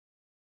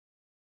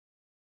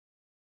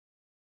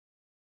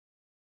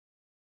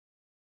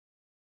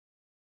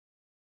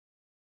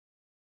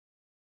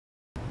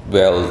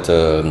Well,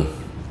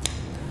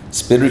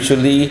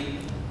 spiritually,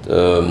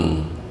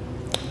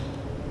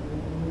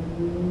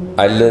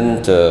 I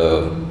learned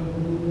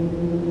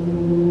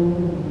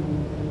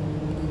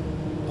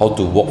how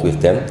to walk with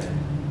them,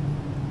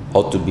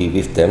 how to be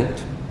with them,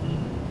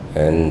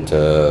 and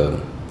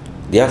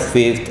their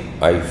faith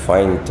I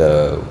find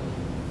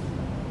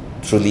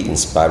truly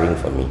inspiring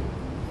for me.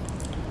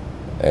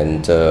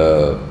 And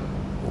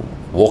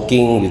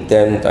walking with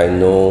them, I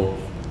know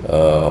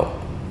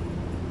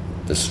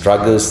the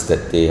struggles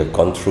that they have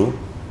gone through,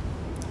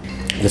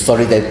 the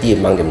solidarity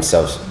among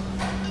themselves.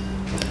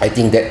 I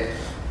think that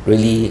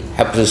really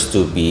helps us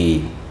to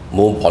be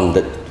more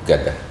bonded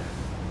together.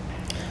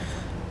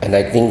 And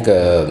I think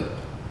that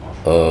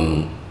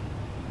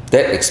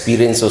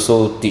experience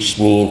also teach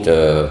me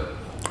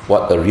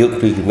what the real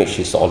pilgrimage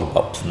is all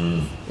about.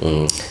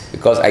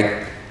 Because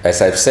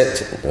as I've said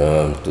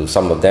to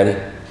some of them,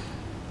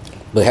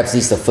 perhaps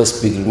this is the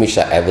first pilgrimage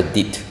I ever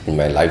did in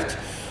my life.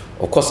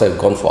 Of course, I've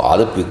gone for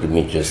other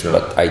pilgrimages,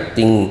 but I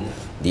think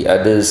the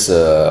others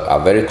are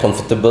very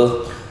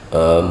comfortable,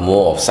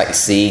 more of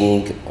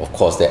sightseeing. Of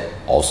course, there are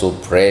also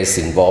prayers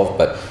involved,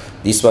 but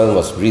this one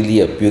was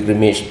really a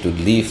pilgrimage to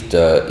live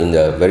in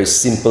a very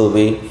simple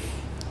way.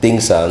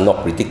 Things are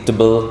not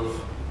predictable,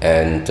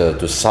 and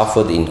to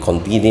suffer the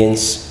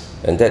inconvenience,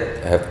 and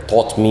that have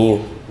taught me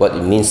what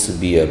it means to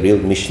be a real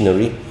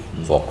missionary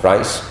for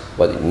Christ,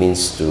 what it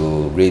means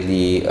to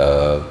really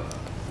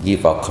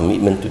give our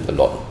commitment to the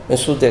Lord. And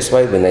so that's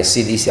why when I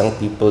see these young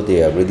people,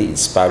 they are really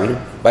inspiring.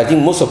 But I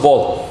think most of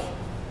all,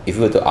 if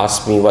you were to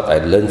ask me what I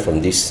learned from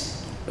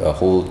this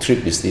whole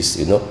trip is this,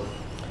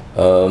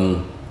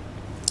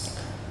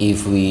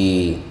 if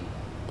we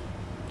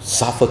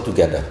suffer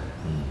together,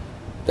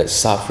 that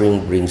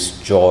suffering brings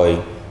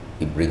joy,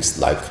 it brings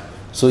life.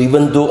 So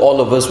even though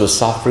all of us were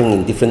suffering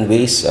in different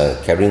ways,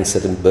 carrying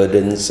certain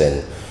burdens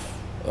and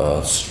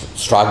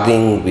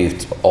struggling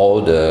with all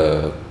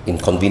the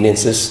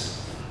inconveniences,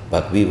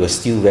 but we were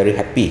still very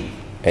happy,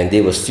 and they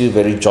were still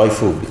very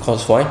joyful.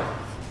 Because why?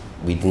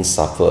 We didn't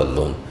suffer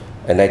alone.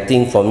 And I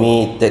think for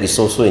me, that is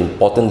also an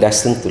important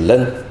lesson to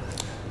learn.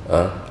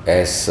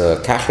 As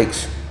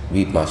Catholics,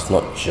 we must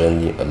not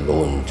journey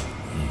alone.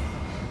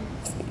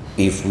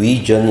 If we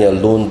journey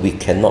alone, we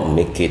cannot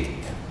make it.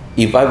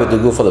 If I were to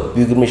go for the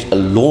pilgrimage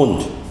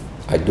alone,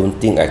 I don't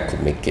think I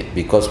could make it,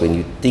 because when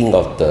you think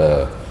of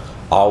the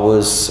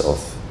hours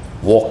of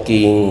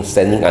walking,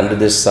 standing under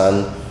the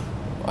sun,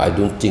 I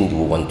don't think you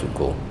would want to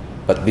go.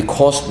 But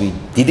because we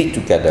did it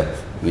together,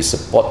 we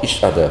support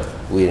each other,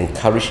 we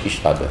encourage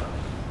each other.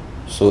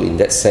 So in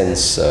that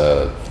sense,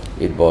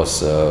 it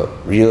was a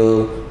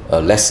real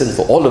lesson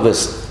for all of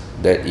us,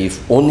 that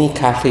if only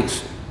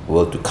Catholics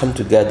were to come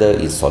together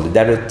in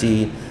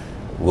solidarity,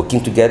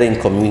 working together in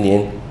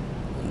communion,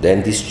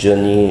 then this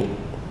journey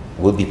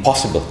will be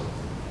possible.